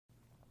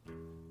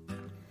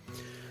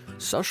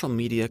Social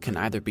media can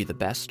either be the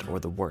best or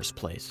the worst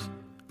place.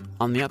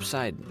 On the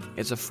upside,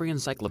 it's a free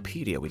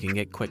encyclopedia we can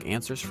get quick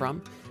answers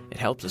from, it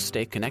helps us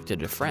stay connected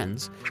to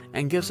friends,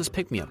 and gives us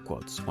pick-me-up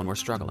quotes when we're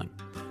struggling.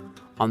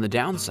 On the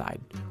downside,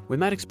 we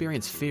might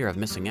experience fear of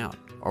missing out,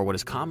 or what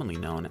is commonly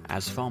known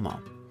as FOMO.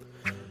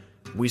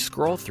 We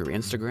scroll through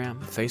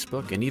Instagram,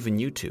 Facebook, and even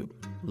YouTube,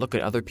 look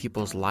at other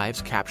people's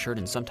lives captured,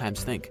 and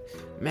sometimes think,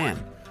 man,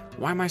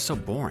 why am I so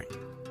boring?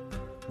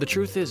 The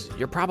truth is,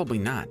 you're probably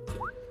not.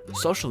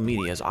 Social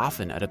media is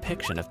often a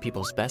depiction of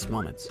people's best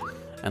moments,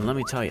 and let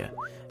me tell you,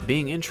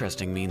 being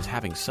interesting means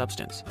having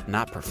substance,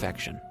 not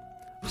perfection.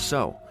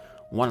 So,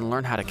 want to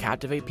learn how to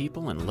captivate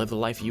people and live the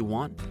life you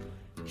want?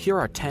 Here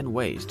are 10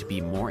 ways to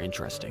be more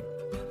interesting.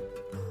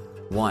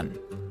 1.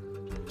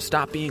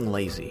 Stop being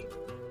lazy.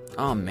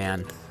 Oh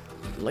man,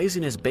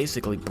 laziness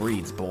basically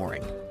breeds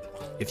boring.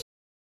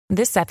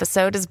 This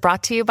episode is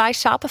brought to you by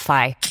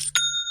Shopify.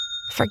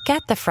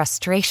 Forget the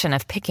frustration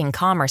of picking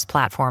commerce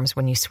platforms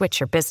when you switch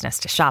your business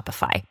to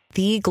Shopify,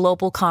 the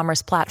global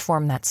commerce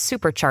platform that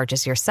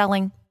supercharges your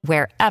selling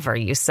wherever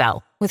you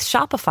sell. With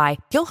Shopify,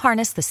 you'll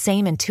harness the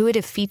same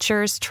intuitive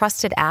features,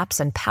 trusted apps,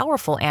 and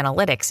powerful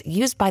analytics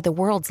used by the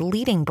world's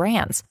leading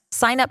brands.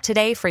 Sign up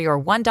today for your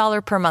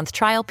 $1 per month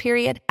trial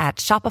period at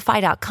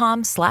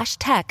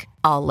shopify.com/tech,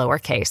 all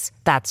lowercase.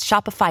 That's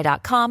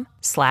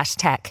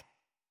shopify.com/tech.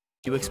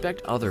 You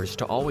expect others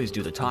to always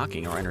do the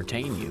talking or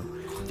entertain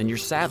you, then you're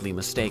sadly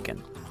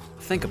mistaken.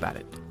 Think about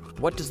it.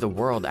 What does the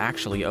world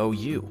actually owe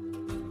you?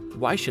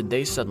 Why should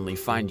they suddenly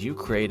find you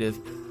creative,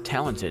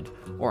 talented,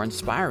 or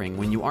inspiring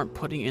when you aren't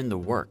putting in the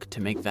work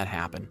to make that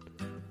happen?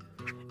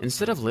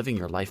 Instead of living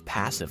your life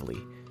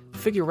passively,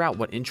 figure out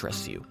what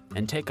interests you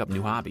and take up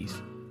new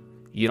hobbies.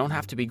 You don't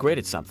have to be great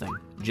at something,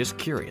 just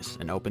curious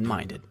and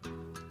open-minded.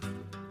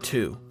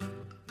 2.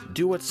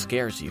 Do what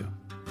scares you.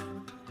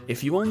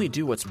 If you only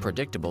do what's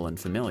predictable and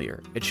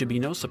familiar, it should be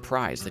no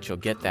surprise that you'll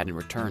get that in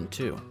return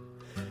too.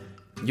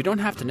 You don't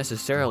have to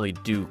necessarily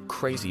do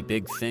crazy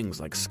big things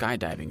like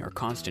skydiving or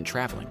constant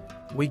traveling.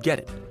 We get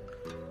it.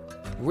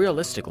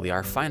 Realistically,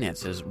 our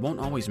finances won't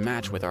always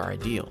match with our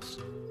ideals,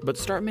 but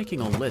start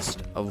making a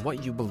list of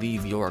what you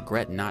believe you'll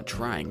regret not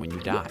trying when you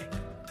die.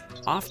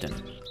 Often,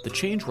 the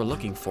change we're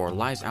looking for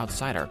lies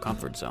outside our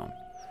comfort zone.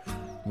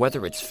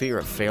 Whether it's fear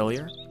of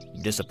failure,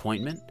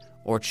 disappointment,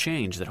 or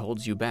change that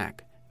holds you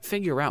back,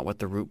 figure out what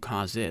the root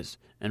cause is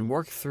and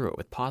work through it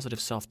with positive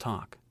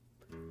self-talk.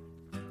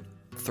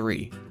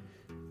 3.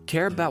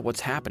 Care about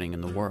what's happening in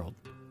the world.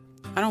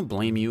 I don't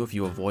blame you if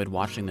you avoid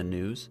watching the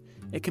news.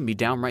 It can be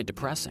downright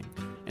depressing,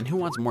 and who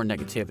wants more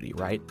negativity,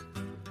 right?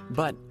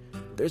 But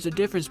there's a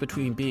difference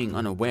between being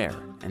unaware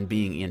and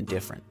being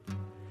indifferent.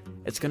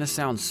 It's going to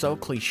sound so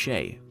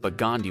cliche, but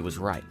Gandhi was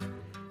right.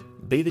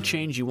 Be the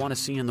change you want to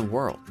see in the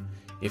world.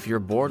 If you're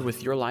bored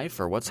with your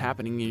life or what's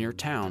happening in your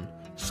town,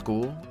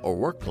 school, or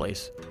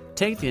workplace,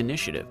 take the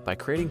initiative by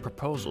creating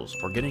proposals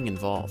or getting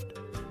involved.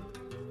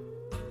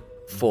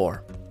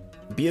 4.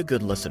 Be a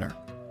good listener.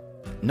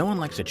 No one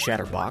likes a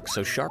chatterbox,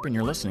 so sharpen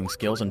your listening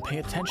skills and pay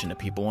attention to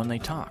people when they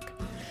talk.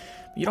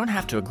 You don't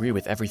have to agree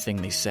with everything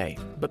they say,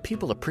 but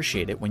people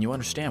appreciate it when you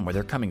understand where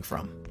they're coming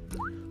from.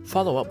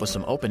 Follow up with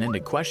some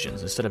open-ended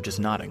questions instead of just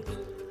nodding.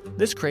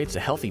 This creates a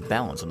healthy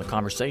balance in the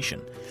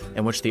conversation,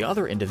 in which the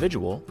other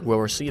individual will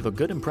receive a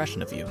good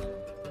impression of you.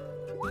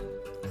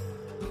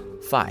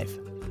 5.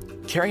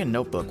 Carry a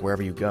notebook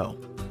wherever you go.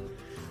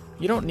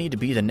 You don't need to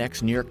be the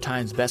next New York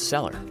Times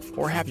bestseller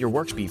or have your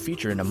works be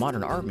featured in a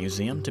modern art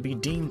museum to be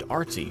deemed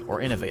artsy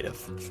or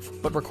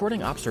innovative, but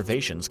recording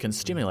observations can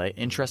stimulate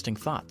interesting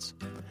thoughts.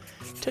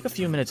 Take a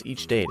few minutes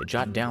each day to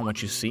jot down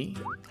what you see,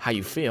 how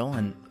you feel,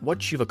 and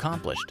what you've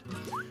accomplished.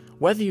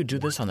 Whether you do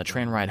this on the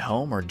train ride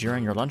home or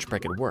during your lunch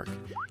break at work,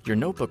 your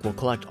notebook will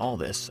collect all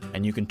this,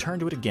 and you can turn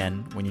to it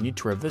again when you need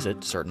to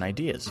revisit certain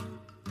ideas.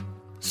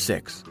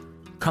 6.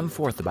 Come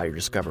forth about your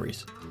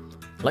discoveries.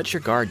 Let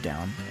your guard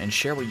down and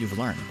share what you've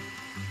learned.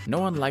 No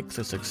one likes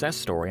a success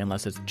story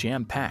unless it's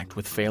jam-packed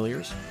with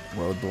failures,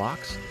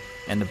 roadblocks,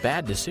 and a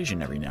bad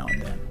decision every now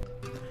and then.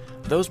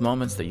 Those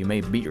moments that you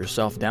may beat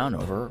yourself down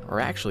over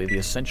are actually the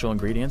essential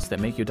ingredients that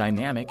make you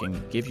dynamic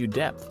and give you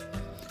depth.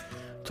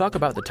 Talk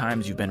about the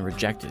times you've been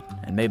rejected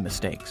and made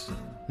mistakes.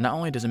 Not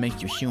only does it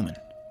make you human,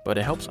 but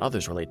it helps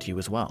others relate to you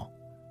as well.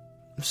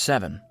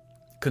 7.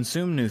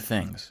 Consume new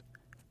things.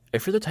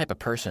 If you're the type of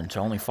person to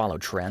only follow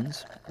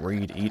trends,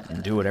 read, eat,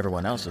 and do what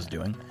everyone else is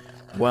doing,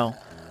 well,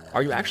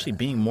 are you actually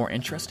being more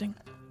interesting,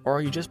 or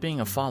are you just being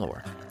a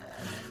follower?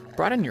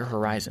 Broaden your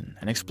horizon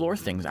and explore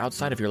things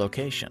outside of your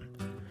location.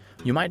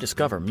 You might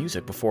discover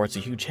music before it's a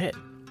huge hit,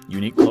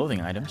 unique clothing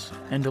items,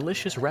 and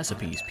delicious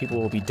recipes people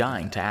will be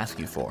dying to ask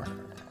you for.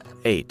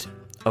 8.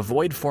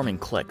 Avoid forming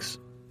cliques.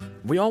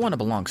 We all want to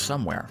belong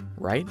somewhere,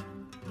 right?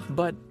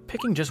 But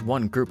picking just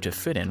one group to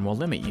fit in will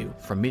limit you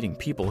from meeting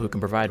people who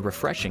can provide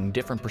refreshing,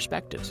 different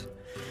perspectives.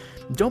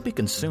 Don't be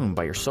consumed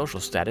by your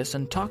social status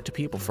and talk to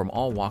people from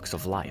all walks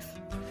of life.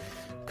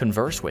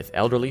 Converse with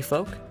elderly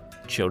folk,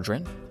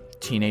 children,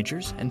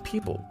 teenagers, and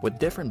people with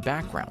different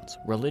backgrounds,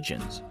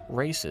 religions,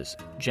 races,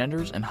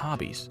 genders, and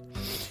hobbies.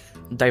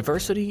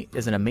 Diversity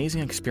is an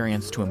amazing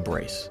experience to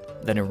embrace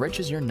that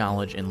enriches your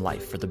knowledge in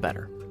life for the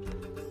better.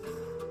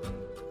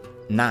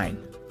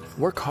 9.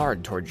 Work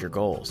hard towards your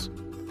goals.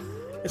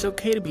 It's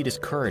okay to be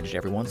discouraged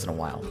every once in a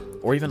while,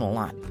 or even a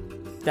lot.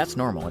 That's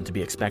normal and to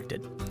be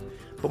expected.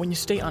 But when you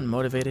stay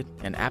unmotivated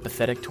and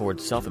apathetic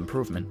towards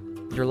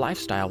self-improvement, your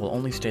lifestyle will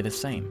only stay the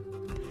same.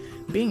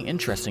 Being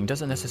interesting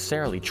doesn't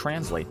necessarily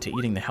translate to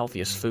eating the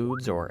healthiest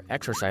foods or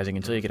exercising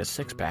until you get a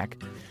six-pack,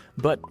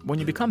 but when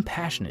you become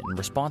passionate and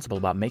responsible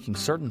about making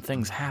certain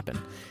things happen,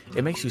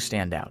 it makes you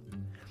stand out.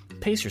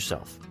 Pace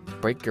yourself,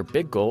 break your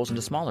big goals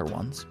into smaller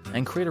ones,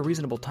 and create a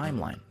reasonable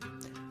timeline.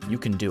 You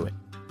can do it.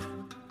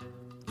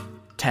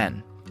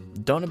 10.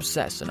 Don't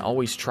obsess and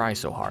always try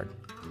so hard.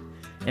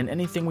 In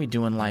anything we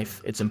do in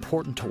life, it's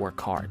important to work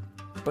hard,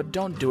 but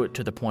don't do it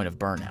to the point of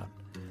burnout.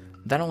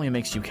 That only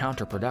makes you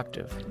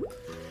counterproductive.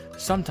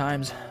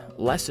 Sometimes,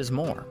 less is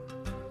more.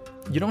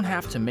 You don't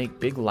have to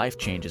make big life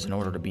changes in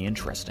order to be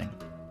interesting.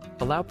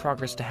 Allow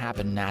progress to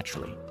happen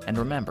naturally, and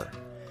remember,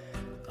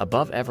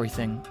 above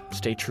everything,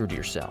 stay true to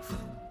yourself.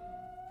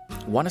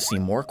 Want to see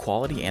more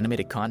quality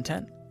animated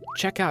content?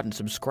 Check out and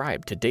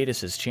subscribe to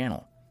Datus'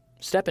 channel.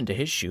 Step into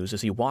his shoes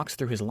as he walks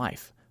through his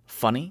life.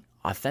 Funny,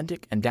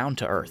 authentic, and down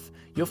to earth.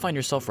 You'll find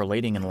yourself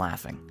relating and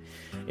laughing.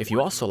 If you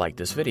also like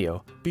this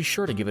video, be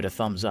sure to give it a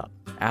thumbs up.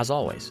 As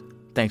always,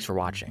 thanks for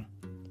watching.